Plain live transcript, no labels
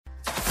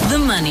The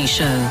Money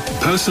Show.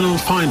 Personal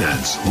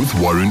Finance with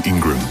Warren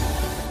Ingram.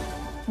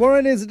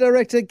 Warren is a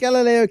director at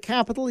Galileo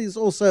Capital. He's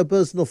also a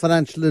personal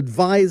financial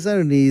advisor,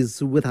 and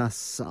he's with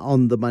us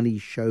on The Money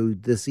Show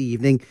this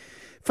evening.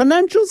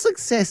 Financial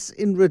success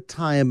in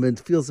retirement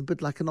feels a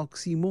bit like an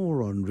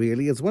oxymoron,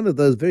 really. It's one of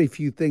those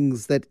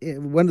things that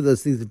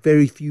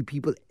very few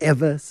people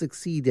ever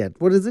succeed at.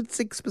 What is it?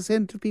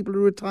 6% of people who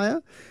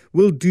retire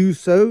will do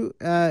so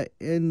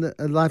in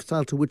a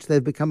lifestyle to which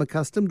they've become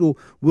accustomed, or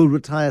will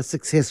retire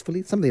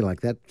successfully, something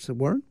like that,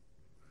 Warren?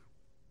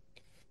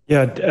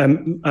 Yeah,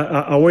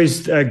 I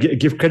always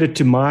give credit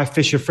to Maya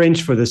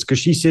Fisher-French for this, because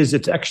she says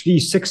it's actually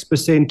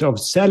 6% of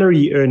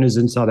salary earners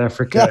in South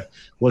Africa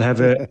will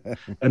have a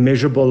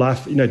measurable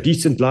life,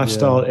 decent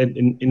lifestyle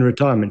in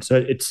retirement. So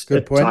it's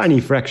a tiny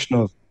fraction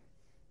of.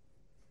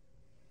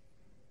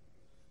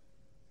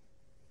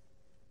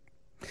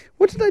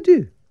 What did I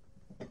do?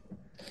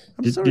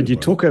 Did you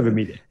talk over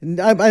me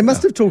there? I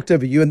must have talked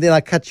over you, and then I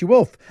cut you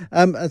off.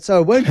 So I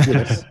won't do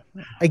it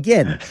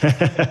again.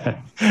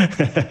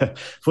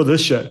 For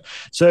this show.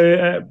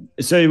 So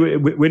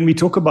when we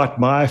talk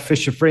about Maya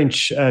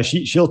Fisher-French,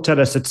 she'll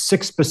tell us that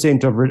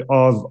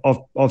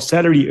 6% of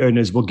salary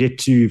earners will get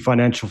to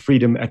financial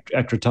freedom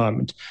at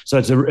retirement. So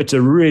it's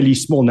a really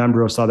small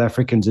number of South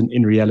Africans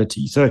in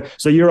reality. So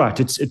you're right.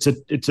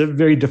 It's a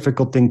very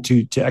difficult thing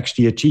to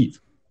actually achieve.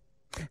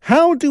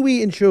 How do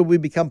we ensure we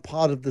become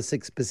part of the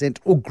 6%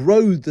 or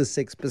grow the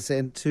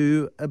 6%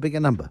 to a bigger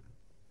number?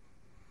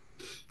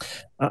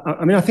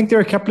 I think there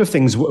are a couple of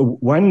things.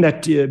 One,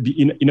 that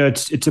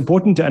it's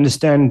important to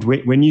understand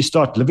when you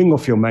start living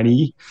off your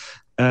money,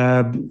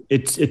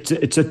 it's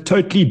a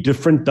totally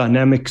different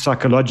dynamic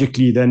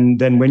psychologically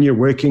than when you're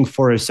working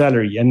for a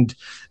salary. And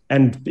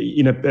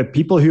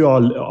people who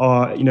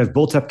are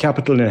built up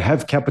capital and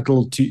have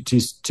capital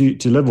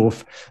to live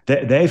off,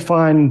 they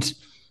find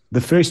the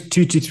first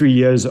 2 to 3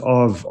 years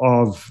of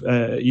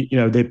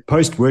their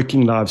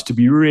post-working lives to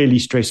be really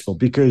stressful,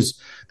 because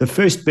the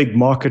first big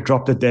market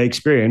drop that they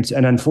experience,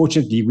 and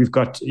unfortunately we've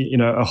got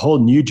a whole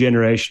new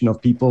generation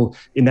of people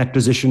in that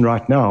position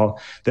right now,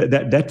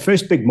 that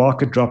first big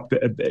market drop,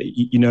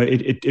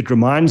 it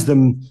reminds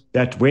them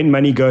that when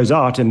money goes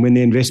out and when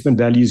the investment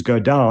values go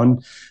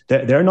down,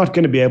 that they're not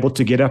going to be able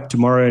to get up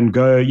tomorrow and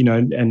go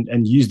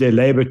and use their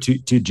labor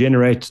to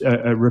generate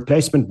a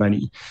replacement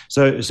money.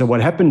 So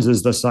what happens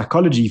is the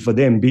psychology for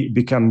them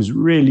becomes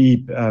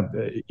really,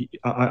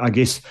 I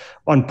guess,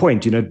 on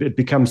point. It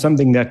becomes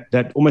something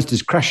that almost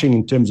is crushing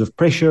in terms of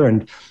pressure,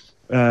 and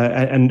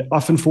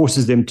often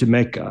forces them to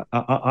make,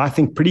 I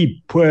think,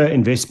 pretty poor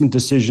investment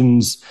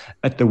decisions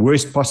at the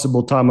worst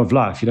possible time of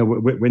life.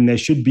 When they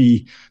should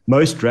be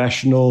most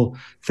rational,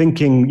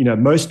 thinking,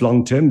 most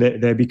long-term,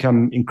 they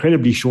become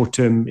incredibly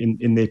short-term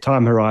in their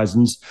time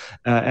horizons,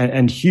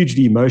 and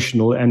hugely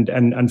emotional. And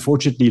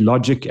unfortunately,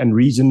 logic and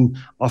reason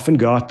often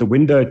go out the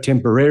window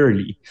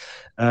temporarily.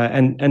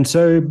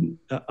 So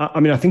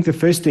I think the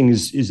first thing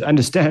is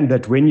understand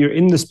that when you're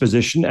in this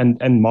position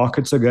and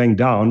markets are going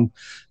down,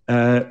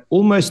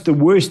 almost the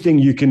worst thing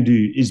you can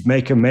do is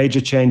make a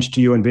major change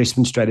to your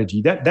investment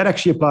strategy. That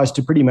actually applies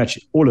to pretty much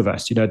all of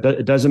us.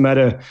 It doesn't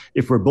matter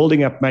if we're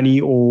building up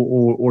money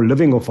or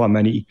living off our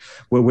money.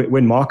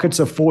 When markets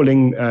are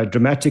falling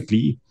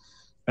dramatically,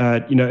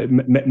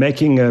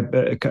 making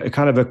a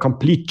kind of a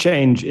complete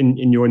change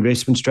in your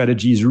investment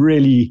strategy is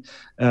really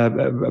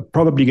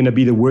probably going to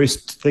be the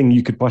worst thing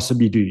you could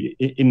possibly do.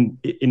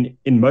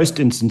 In most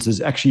instances,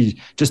 actually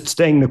just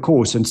staying the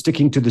course and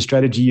sticking to the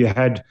strategy you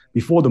had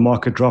before the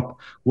market drop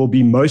will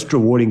be most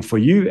rewarding for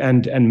you,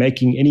 and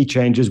making any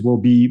changes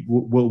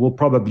will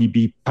probably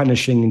be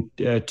punishing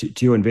to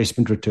your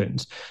investment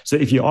returns. So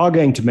if you are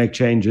going to make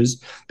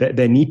changes,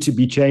 there need to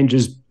be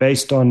changes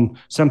based on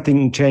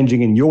something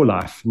changing in your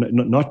life,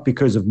 not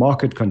because of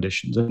market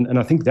conditions. And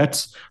I think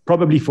that's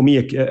probably for me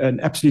an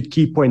absolute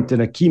key point,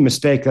 and a key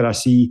mistake that I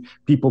see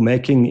people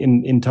making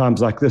in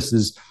times like this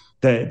is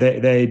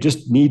they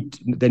just need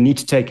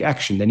to take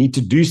action. They need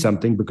to do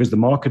something because the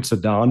markets are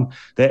down.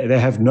 They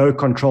have no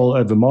control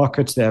over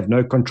markets. They have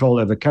no control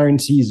over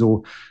currencies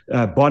or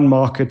bond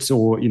markets,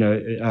 or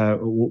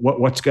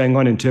what's going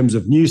on in terms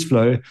of news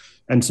flow.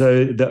 And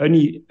so the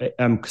only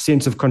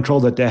sense of control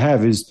that they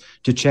have is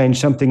to change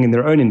something in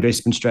their own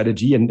investment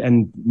strategy.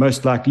 And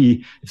most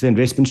likely, if the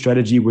investment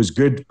strategy was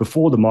good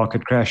before the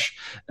market crash,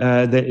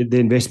 the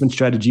investment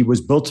strategy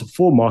was built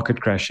for market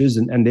crashes,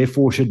 and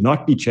therefore should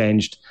not be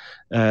changed,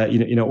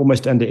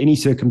 almost under any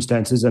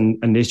circumstances, and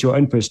unless your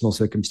own personal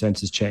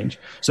circumstances change.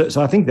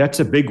 So I think that's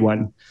a big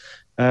one.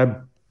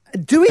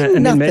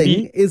 Doing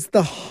nothing is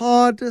the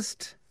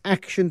hardest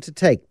action to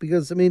take,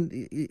 because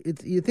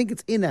you think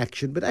it's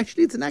inaction, but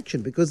actually it's an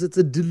action, because it's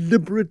a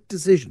deliberate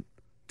decision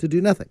to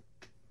do nothing.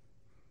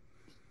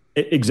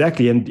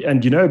 Exactly.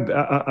 And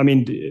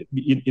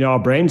our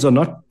brains are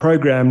not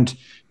programmed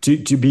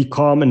to be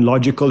calm and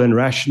logical and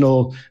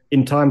rational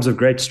in times of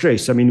great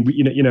stress. I mean,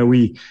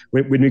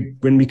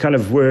 when we kind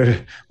of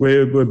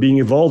were being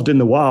evolved in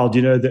the wild,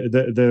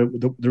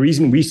 the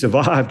reason we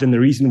survived and the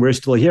reason we're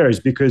still here is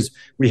because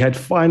we had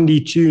finely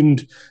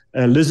tuned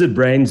lizard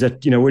brains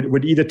that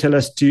would either tell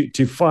us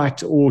to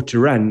fight or to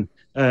run,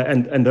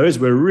 and those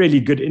were really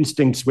good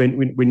instincts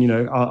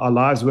when our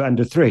lives were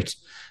under threat.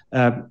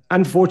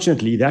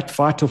 Unfortunately, that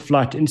fight or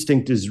flight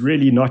instinct is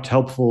really not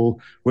helpful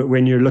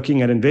when you're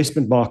looking at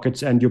investment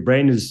markets and your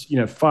brain is,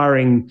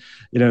 firing,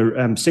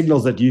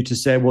 signals at you to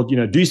say, well,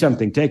 do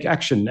something, take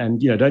action,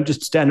 and don't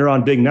just stand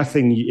around doing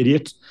nothing, you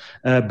idiot.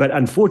 But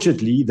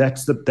unfortunately,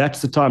 that's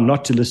the time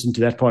not to listen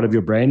to that part of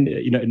your brain.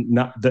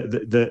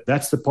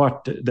 That's the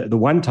part, the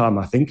one time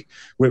I think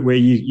where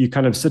you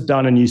kind of sit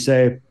down and you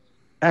say,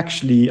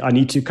 actually, I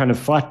need to kind of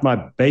fight my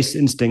base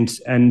instincts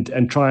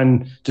and try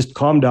and just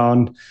calm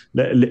down,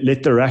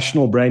 let the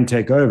rational brain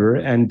take over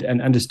and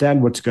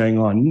understand what's going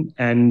on,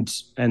 and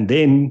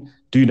then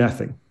do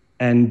nothing.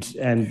 And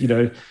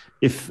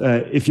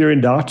if you're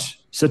in doubt,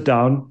 sit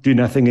down, do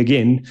nothing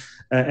again,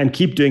 and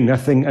keep doing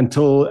nothing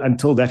until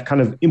that kind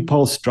of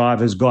impulse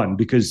drive is gone.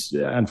 Because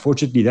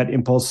unfortunately, that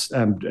impulse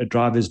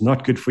drive is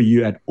not good for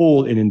you at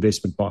all in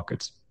investment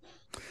markets.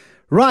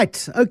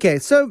 Right. Okay.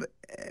 So,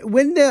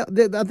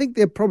 I think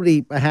there are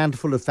probably a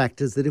handful of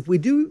factors that if we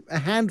do a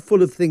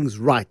handful of things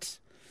right,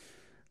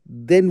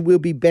 then we'll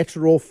be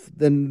better off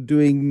than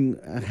doing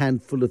a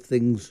handful of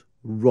things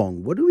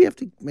wrong. What do we have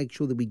to make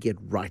sure that we get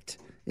right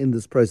in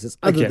this process,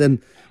 other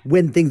than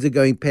when things are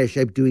going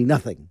pear-shaped, doing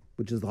nothing,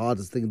 which is the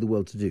hardest thing in the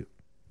world to do?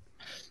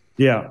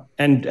 Yeah,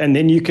 and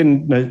then you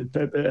can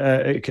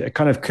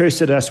kind of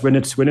curse at us when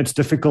it's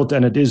difficult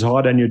and it is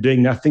hard and you're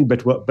doing nothing,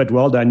 but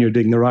well done, you're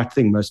doing the right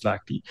thing most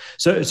likely.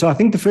 So I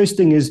think the first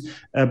thing is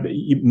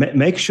you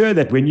make sure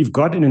that when you've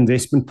got an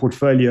investment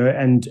portfolio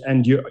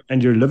and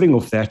you're living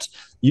off that,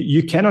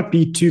 you cannot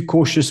be too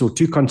cautious or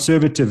too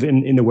conservative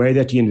in the way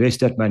that you invest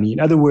that money. In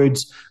other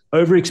words,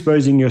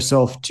 overexposing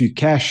yourself to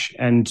cash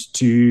and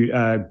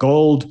to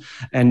gold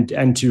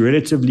and to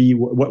relatively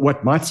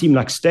what might seem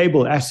like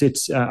stable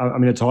assets. I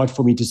mean, it's hard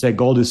for me to say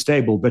gold is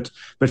stable, but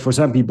for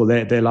some people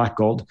they like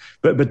gold.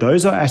 But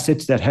those are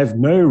assets that have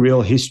no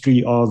real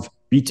history of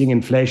beating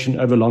inflation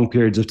over long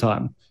periods of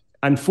time.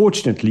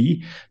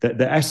 Unfortunately,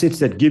 the assets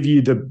that give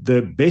you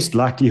the best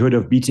likelihood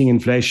of beating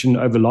inflation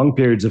over long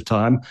periods of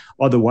time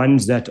are the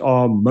ones that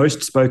are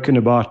most spoken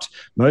about,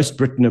 most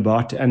written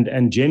about,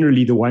 and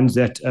generally the ones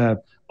that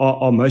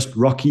are most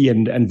rocky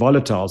and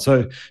volatile.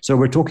 So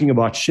we're talking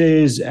about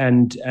shares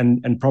and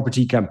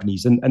property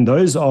companies, and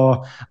those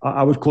are,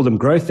 I would call them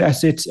growth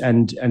assets,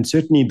 and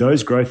certainly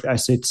those growth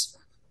assets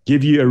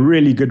give you a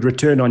really good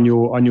return on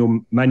your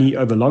money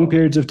over long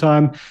periods of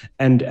time,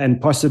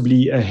 and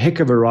possibly a heck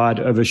of a ride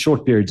over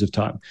short periods of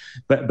time.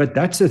 But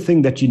that's a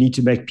thing that you need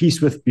to make peace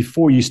with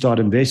before you start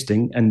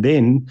investing, and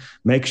then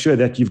make sure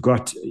that you've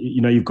got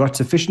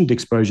sufficient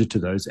exposure to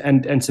those,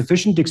 and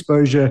sufficient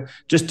exposure.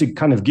 Just to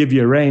kind of give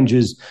you a range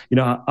is,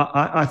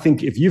 I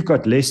think if you've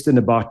got less than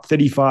about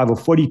 35 or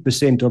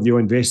 40% of your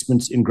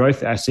investments in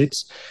growth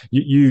assets,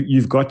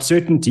 you've got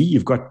certainty,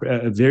 you've got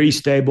a very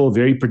stable,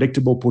 very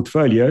predictable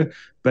portfolio,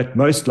 but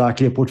most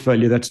likely a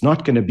portfolio that's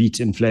not going to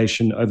beat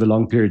inflation over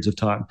long periods of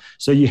time.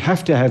 So you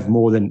have to have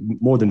more than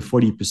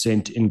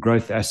 40% in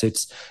growth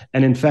assets.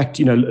 And in fact,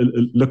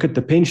 look at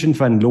the pension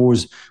fund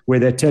laws where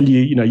they tell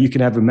you, you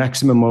can have a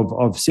maximum of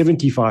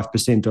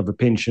 75% of a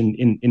pension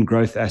in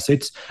growth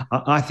assets.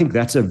 I think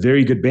that's a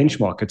very good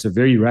benchmark. It's a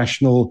very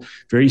rational,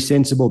 very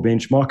sensible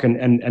benchmark,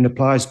 and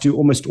applies to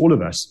almost all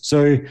of us.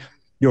 So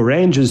your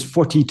range is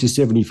 40 to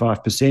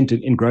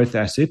 75% in growth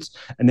assets,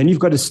 and then you've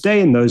got to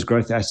stay in those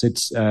growth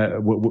assets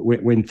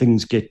when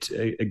things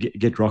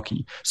get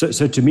rocky. So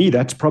to me,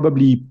 that's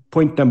probably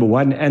point number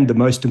one and the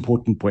most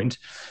important point.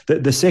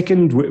 The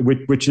second,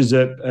 which is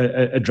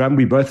a drum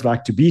we both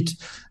like to beat,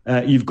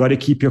 you've got to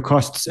keep your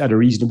costs at a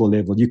reasonable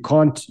level. You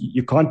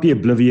can't be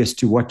oblivious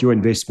to what your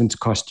investments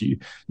cost you.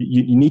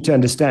 You need to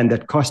understand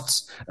that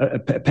costs,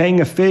 paying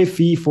a fair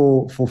fee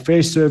for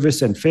fair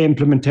service and fair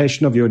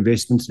implementation of your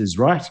investments is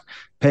right.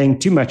 Paying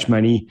too much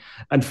money,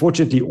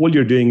 unfortunately, all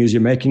you're doing is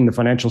you're making the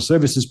financial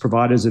services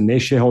providers and their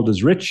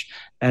shareholders rich,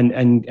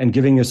 and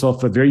giving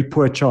yourself a very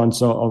poor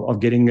chance of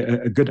getting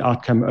a good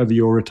outcome over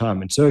your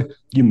retirement. So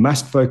you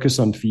must focus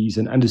on fees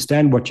and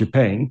understand what you're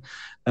paying.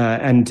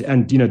 And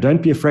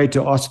don't be afraid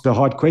to ask the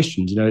hard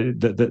questions.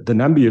 The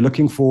number you're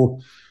looking for,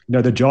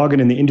 the jargon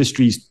in the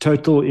industry is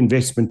total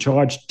investment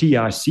charge,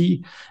 TIC,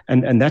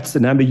 and that's the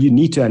number you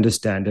need to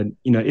understand. And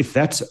if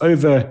that's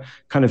over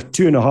kind of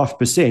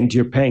 2.5%,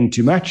 you're paying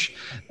too much.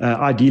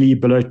 Ideally,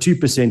 below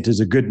 2% is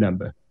a good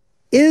number.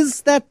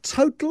 Is that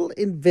total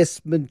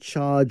investment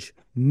charge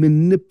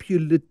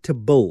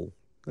manipulatable?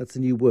 That's a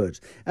new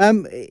word.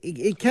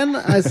 Can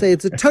I say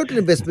it's a total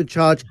investment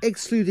charge,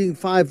 excluding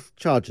 5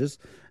 charges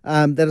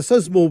that are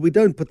so small we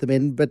don't put them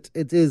in, but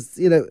it is,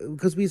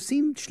 because we've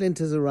seen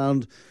Schlenters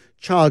around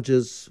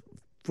charges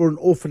for an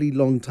awfully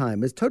long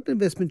time. Is total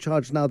investment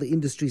charge now the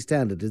industry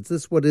standard? Is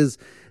this what is,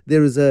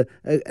 there is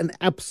an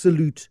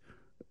absolute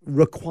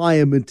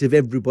requirement of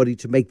everybody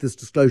to make this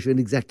disclosure in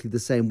exactly the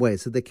same way.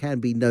 So there can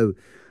be no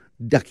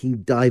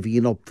ducking, diving,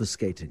 and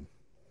obfuscating.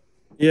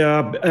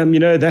 Yeah,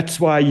 that's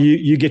why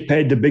you get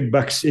paid the big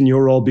bucks in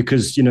your role,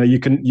 because you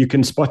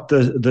can spot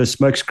the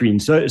smoke screen.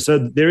 So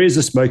there is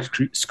a smoke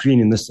screen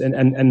in this,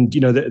 and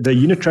the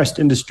unit trust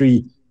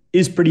industry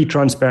is pretty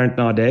transparent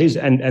nowadays,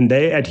 and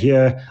they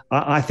adhere,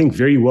 I think,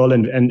 very well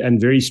and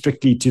very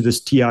strictly to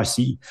this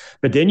TIC.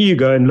 But then you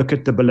go and look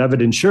at the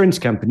beloved insurance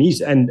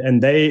companies,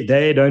 and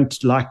they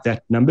don't like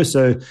that number,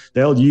 so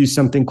they'll use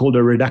something called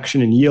a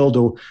reduction in yield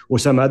or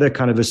some other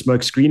kind of a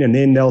smoke screen, and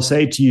then they'll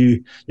say to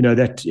you,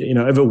 that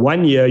over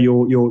 1 year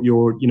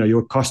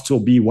your costs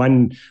will be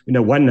one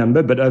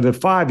number, but over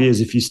 5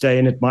 years, if you stay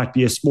in, it might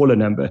be a smaller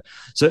number.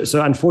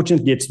 So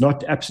unfortunately, it's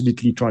not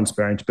absolutely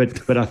transparent.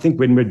 But I think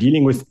when we're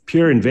dealing with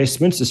pure investments,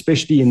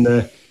 especially in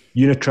the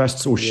unit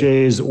trusts or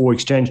shares or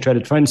exchange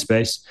traded fund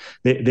space,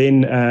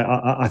 then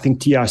I think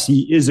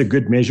TIC is a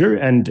good measure,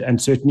 and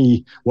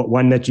certainly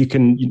one that you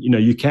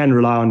can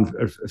rely on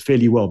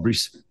fairly well,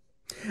 Bruce.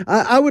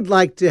 I would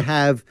like to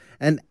have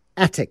an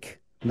ATIC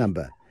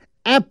number,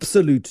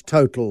 absolute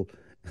total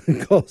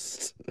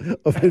cost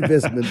of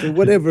investment, or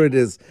whatever it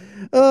is.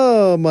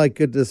 Oh my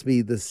goodness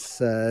me! There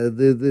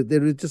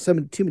are just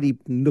too many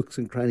nooks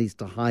and crannies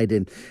to hide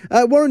in.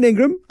 Warren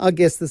Ingram, our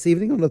guest this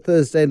evening on a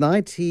Thursday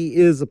night. He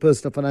is a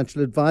personal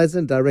financial advisor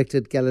and director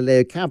at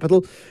Galileo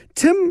Capital.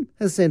 Tim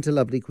has sent a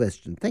lovely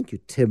question. Thank you,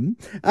 Tim.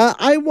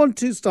 I want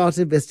to start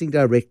investing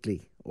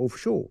directly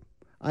offshore.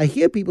 I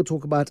hear people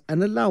talk about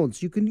an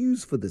allowance you can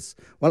use for this,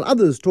 while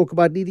others talk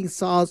about needing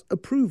SARS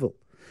approval.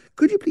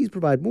 Could you please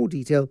provide more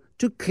detail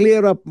to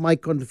clear up my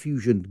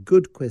confusion?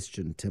 Good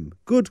question, Tim.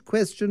 Good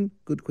question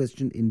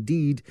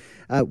indeed.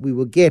 We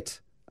will get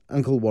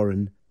Uncle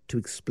Warren to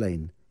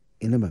explain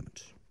in a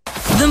moment.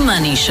 The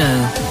Money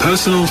Show.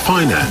 Personal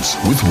Finance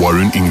with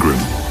Warren Ingram.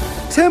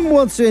 Tim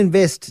wants to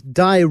invest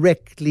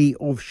directly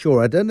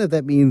offshore. I don't know if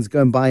that means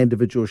go and buy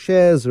individual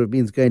shares, or it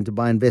means going to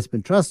buy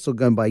investment trusts or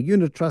go and buy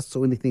unit trusts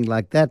or anything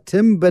like that,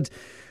 Tim, but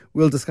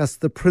we'll discuss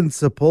the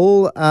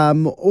principle.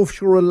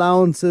 Offshore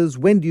allowances,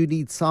 when do you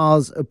need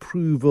SARS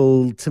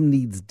approval? Tim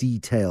needs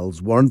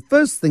details. Warren,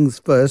 first things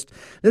first,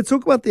 let's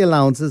talk about the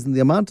allowances and the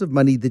amount of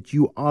money that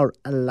you are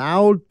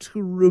allowed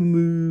to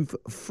remove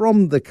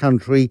from the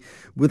country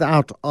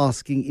without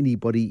asking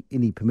anybody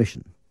any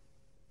permission.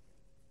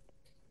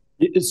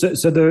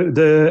 So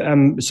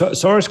the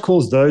SARS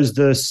calls those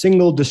the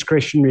single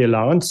discretionary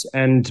allowance,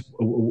 and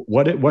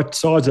what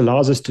SARS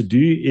allows us to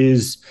do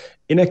is,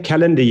 in a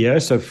calendar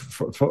year, so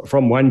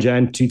from 1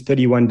 Jan to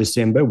 31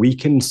 December, we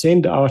can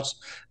send out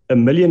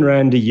R1 million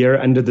a year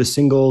under the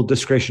single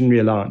discretionary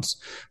allowance.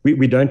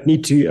 We don't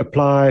need to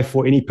apply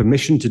for any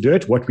permission to do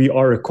it. What we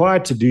are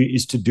required to do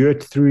is to do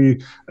it through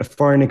a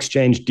foreign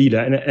exchange dealer,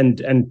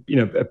 and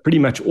pretty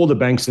much all the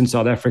banks in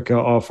South Africa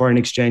are foreign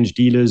exchange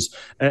dealers,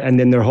 and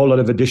then there are a whole lot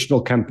of additional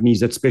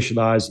companies that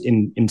specialize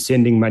in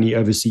sending money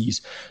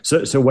overseas.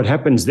 So what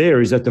happens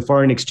there is that the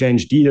foreign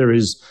exchange dealer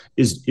is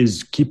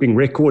keeping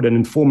record and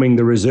informing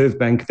the Reserve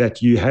Bank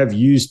that you have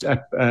used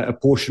a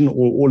portion or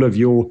all of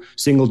your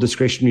single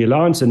discretionary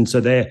allowance. And so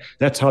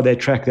that's how they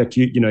track that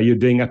you're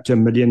doing up to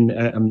 $1 million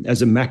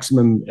as a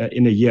maximum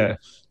in a year.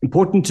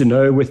 Important to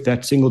know with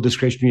that single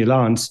discretionary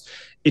allowance,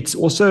 it's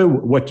also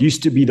what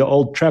used to be the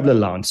old travel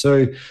allowance.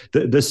 So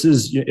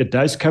it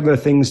does cover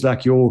things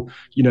like your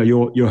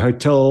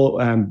hotel,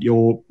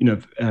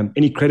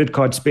 any credit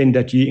card spend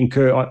that you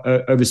incur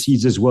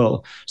overseas as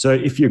well. So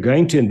if you're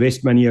going to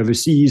invest money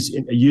overseas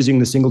using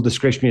the single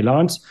discretionary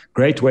allowance,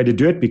 great way to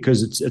do it,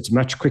 because it's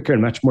much quicker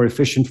and much more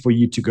efficient for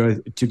you to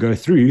go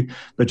through.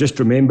 But just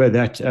remember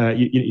that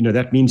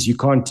that means you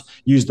can't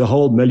use the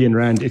whole R1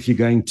 million if you're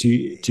going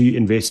to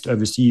invest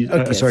overseas.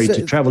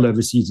 To travel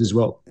overseas as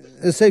well.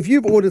 So if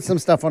you've ordered some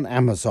stuff on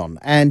Amazon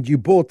and you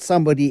bought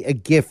somebody a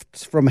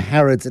gift from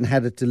Harrods and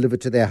had it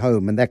delivered to their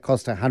home, and that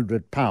cost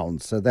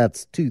 £100, so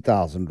that's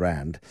 2,000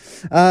 Rand.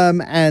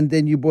 And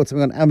then you bought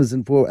something on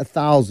Amazon for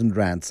 1,000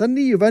 Rand.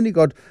 Suddenly you've only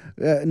got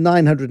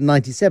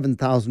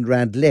 997,000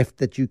 Rand left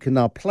that you can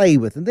now play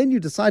with. And then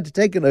you decide to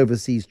take an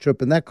overseas trip,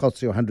 and that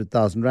costs you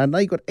 100,000 Rand. Now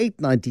you've got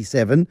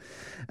 897,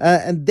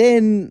 and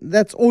then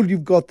that's all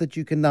you've got that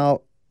you can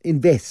now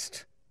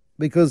invest,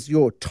 because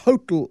your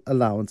total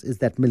allowance is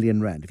that R1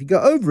 million. If you go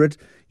over it,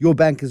 your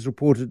bank is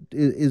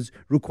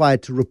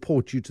required to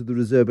report you to the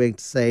Reserve Bank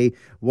to say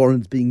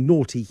Warren's being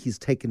naughty, he's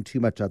taken too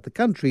much out the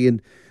country,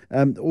 and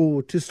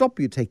or to stop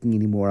you taking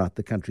any more out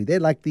the country. They're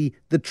like the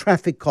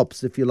traffic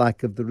cops, if you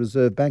like, of the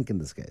Reserve Bank in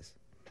this case.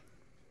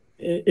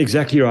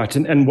 Exactly right,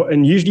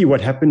 and usually what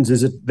happens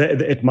is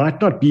it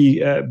might not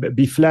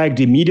be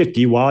flagged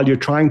immediately while you're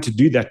trying to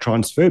do that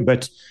transfer,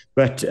 but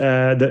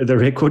the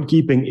record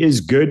keeping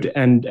is good,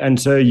 and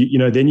so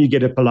then you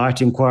get a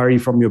polite inquiry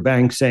from your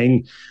bank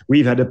saying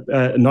we've had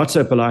a not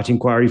so polite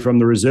inquiry from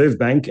the Reserve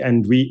Bank,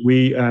 and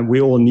we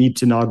all need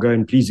to now go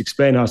and please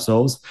explain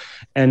ourselves.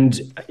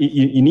 And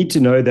you need to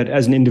know that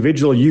as an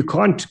individual, you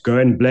can't go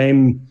and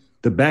blame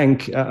the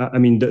bank,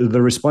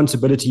 the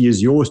responsibility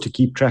is yours to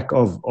keep track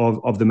of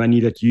the money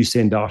that you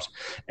send out.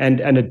 And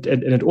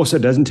it also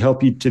doesn't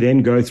help you to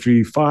then go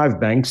through 5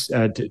 banks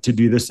to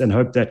do this and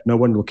hope that no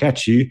one will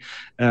catch you.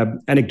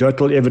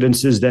 Anecdotal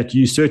evidence is that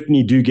you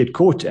certainly do get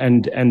caught,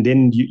 and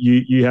then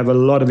you have a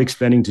lot of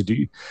explaining to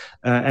do.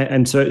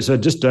 So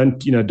just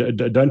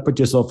don't put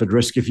yourself at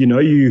risk. If you know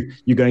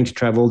you're going to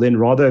travel, then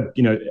rather,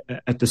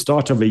 at the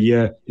start of a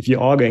year, if you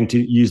are going to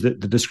use the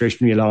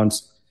discretionary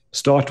allowance,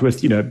 start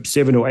with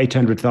 700,000 or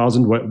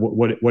 800,000,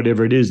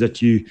 whatever it is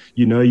that you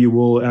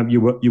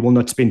will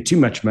not spend too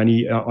much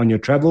money on your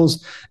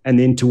travels, and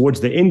then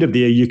towards the end of the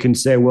year you can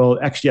say, well,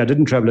 actually I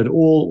didn't travel at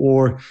all,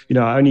 or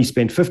I only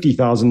spent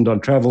 50,000 on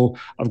travel.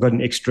 I've got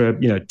an extra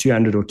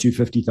 200 or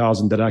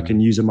 250,000 that I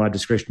can use in my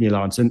discretionary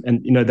allowance,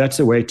 and that's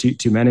a way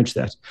to manage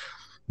that.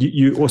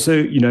 You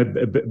also,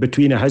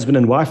 between a husband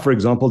and wife, for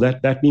example,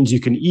 that means you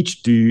can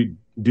each do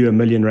R1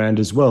 million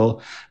as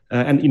well.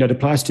 And it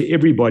applies to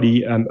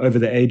everybody over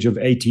the age of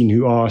 18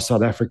 who are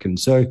South African.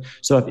 So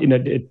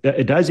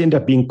it does end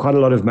up being quite a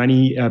lot of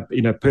money,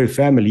 per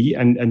family,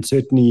 and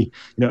certainly,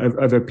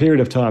 over a period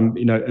of time,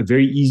 a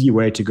very easy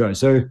way to go.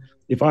 So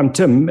if I'm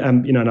Tim,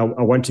 and I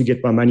want to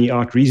get my money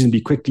out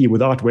reasonably quickly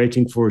without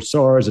waiting for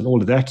SARS and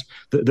all of that,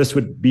 this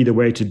would be the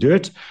way to do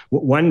it.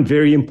 One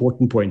very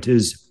important point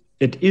is,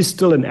 it is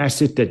still an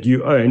asset that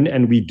you own,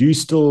 and we do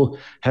still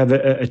have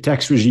a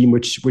tax regime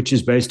which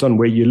is based on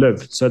where you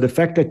live. So the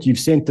fact that you've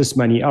sent this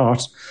money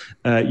out,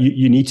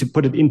 you need to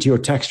put it into your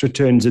tax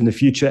returns in the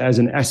future as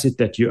an asset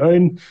that you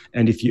own.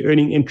 And if you're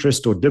earning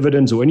interest or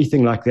dividends or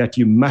anything like that,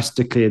 you must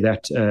declare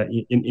that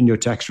in your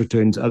tax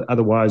returns.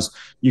 Otherwise,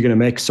 you're going to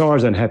make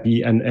SARS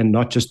unhappy, and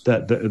not just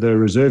the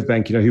Reserve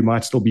Bank, who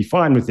might still be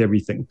fine with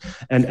everything.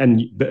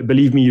 And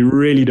believe me, you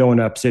really don't want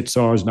to upset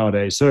SARS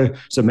nowadays. So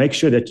make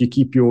sure that you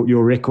keep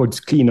your records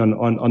clean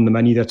on the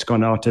money that's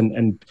gone out,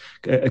 and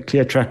a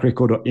clear track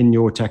record in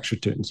your tax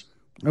returns.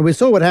 And we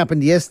saw what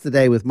happened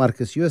yesterday with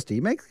Marcus Jooste.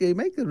 You make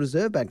the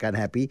Reserve Bank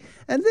unhappy,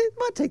 and it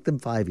might take them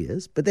 5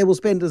 years, but they will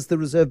spend, as the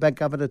Reserve Bank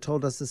governor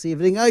told us this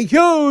evening, a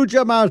huge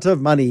amount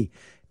of money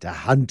to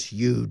hunt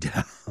you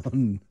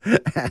down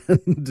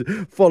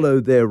and follow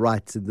their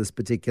rights in this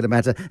particular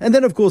matter. And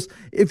then, of course,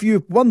 if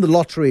you've won the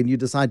lottery and you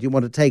decide you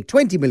want to take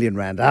 20 million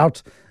rand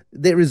out,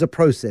 there is a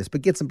process,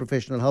 but get some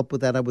professional help with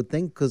that, I would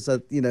think, because,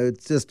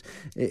 it's just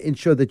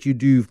ensure that you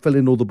do fill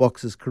in all the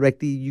boxes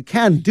correctly. You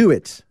can do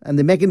it, and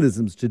the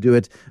mechanisms to do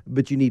it,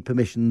 but you need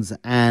permissions,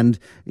 and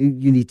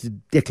you need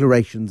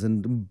declarations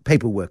and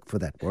paperwork for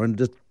that, Warren,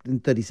 just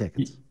in 30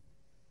 seconds.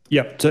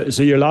 Yeah,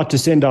 so you're allowed to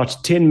send out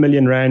 10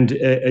 million rand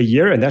a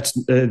year, and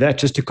that,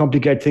 just to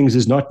complicate things,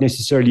 is not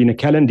necessarily in a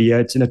calendar year.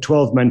 It's in a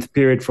 12-month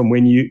period from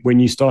when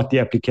you start the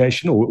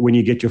application, or when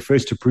you get your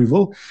first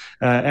approval,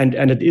 and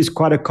it is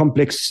quite a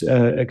complex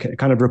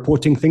kind of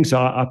reporting thing. So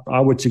I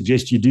would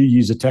suggest you do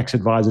use a tax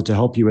advisor to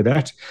help you with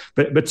that.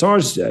 But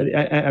SARS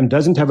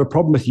doesn't have a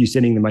problem with you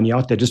sending the money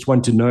out. They just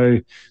want to know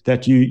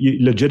that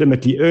you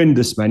legitimately earned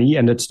this money,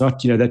 and it's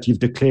not that you've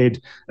declared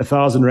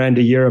 1,000 rand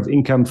a year of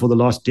income for the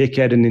last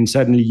decade, and then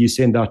suddenly you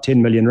send out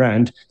 10 million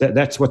rand.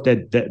 That's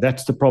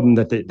the problem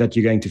that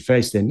you're going to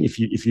face then, if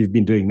you've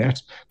been doing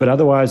that. But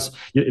otherwise,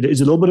 it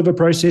is a little bit of a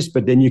process,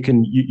 but then you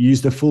can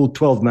use the full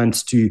 12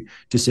 months to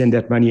send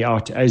that money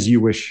out as you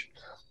wish.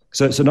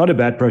 So not a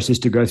bad process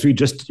to go through,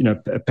 just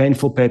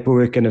painful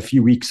paperwork and a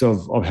few weeks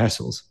of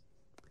hassles.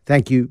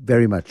 Thank you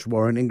very much,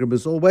 Warren Ingram,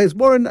 as always.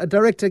 Warren,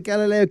 Director,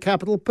 Galileo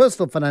Capital,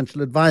 personal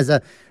financial advisor,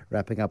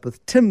 wrapping up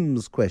with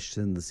Tim's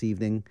question this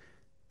evening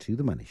to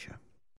The Money Show.